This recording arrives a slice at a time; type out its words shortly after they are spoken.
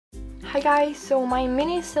Hi guys, so my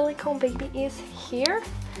mini silicone baby is here.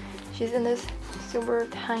 She's in this super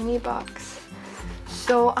tiny box.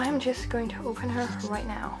 So I'm just going to open her right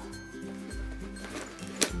now.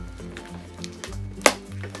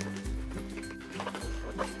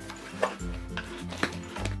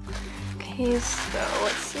 Okay, so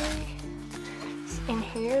let's see. In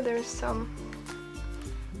here there's some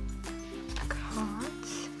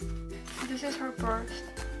cards. This is her birth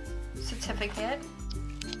certificate.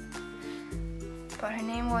 But her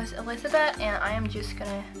name was Elizabeth, and I am just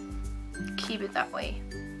gonna keep it that way.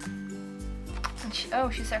 And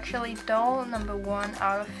she's actually doll number 1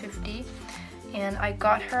 out of 50, and I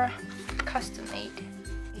got her custom made.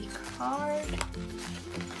 A card.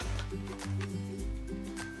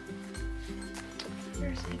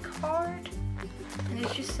 Here's a card, and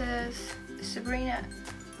it just says, Sabrina,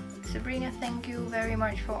 thank you very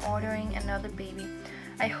much for ordering another baby.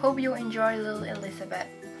 I hope you enjoy little Elizabeth.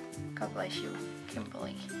 God bless you,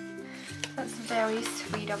 Kimberly. That's very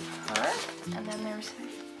sweet of her. And then there's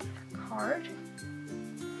a card.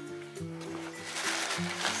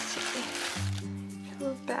 Let's see.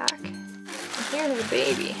 Go back. And here's the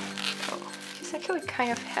baby. Oh, she's actually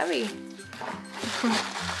kind of heavy.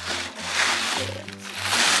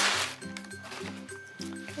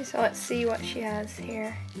 Okay, so let's see what she has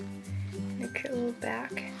here. In a cute little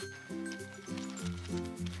back.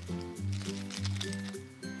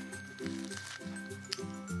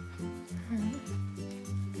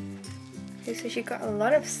 Okay, so she got a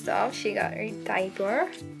lot of stuff. She got a diaper,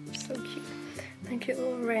 so cute. And a cute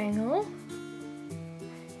little wrangle.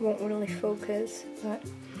 Won't really focus, but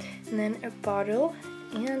and then a bottle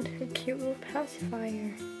and a cute little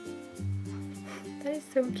pacifier. That is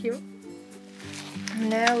so cute. And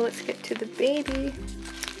now let's get to the baby.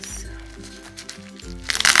 So,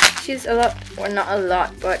 she's a lot, or not a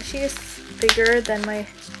lot, but she is bigger than my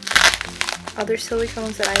other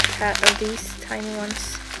silicones that I've had, or these tiny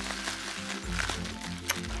ones.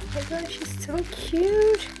 Oh my god, she's so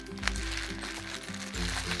cute!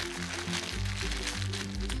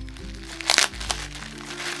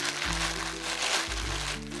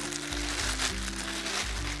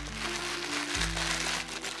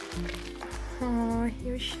 Oh,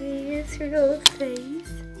 here she is, her little face.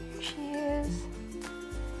 Here she is.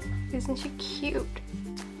 Isn't she cute?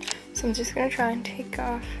 So I'm just gonna try and take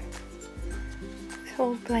off this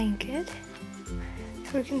whole blanket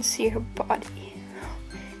so we can see her body.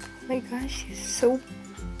 Oh my gosh, she's so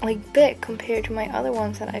big compared to my other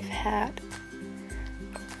ones that I've had.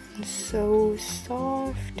 And so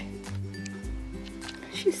soft.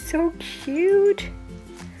 She's so cute.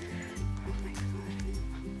 Oh my god.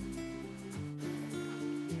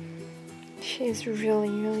 She is really,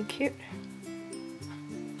 really cute.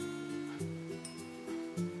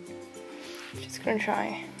 Just gonna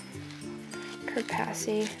try her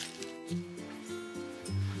passy.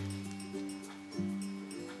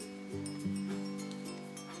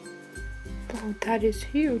 Oh, that is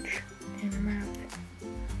huge in her mouth.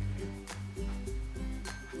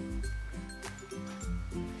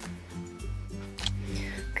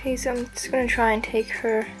 Okay, so I'm just gonna try and take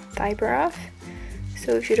her diaper off.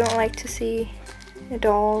 So if you don't like to see a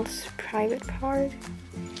doll's private part,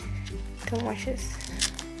 don't watch this.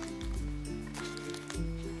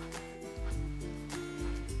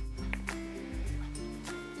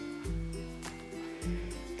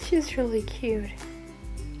 She's really cute.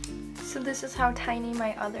 So this is how tiny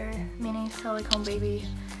my other mini silicone baby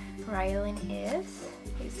Rylan is.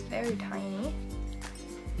 He's very tiny.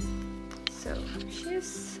 So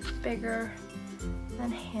she's bigger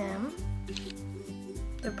than him.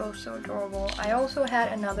 They're both so adorable. I also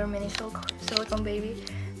had another mini silicone baby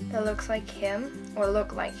that looks like him, or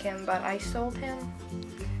looked like him, but I sold him.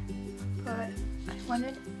 But I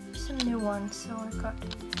wanted some new ones, so I got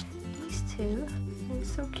these two. They're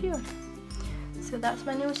so cute. So that's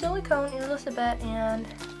my new silicone, Elizabeth, and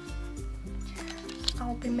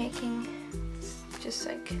I'll be making just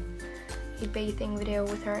like a bathing video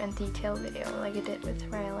with her and detail video like I did with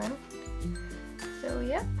Rylan. So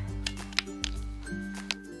yep.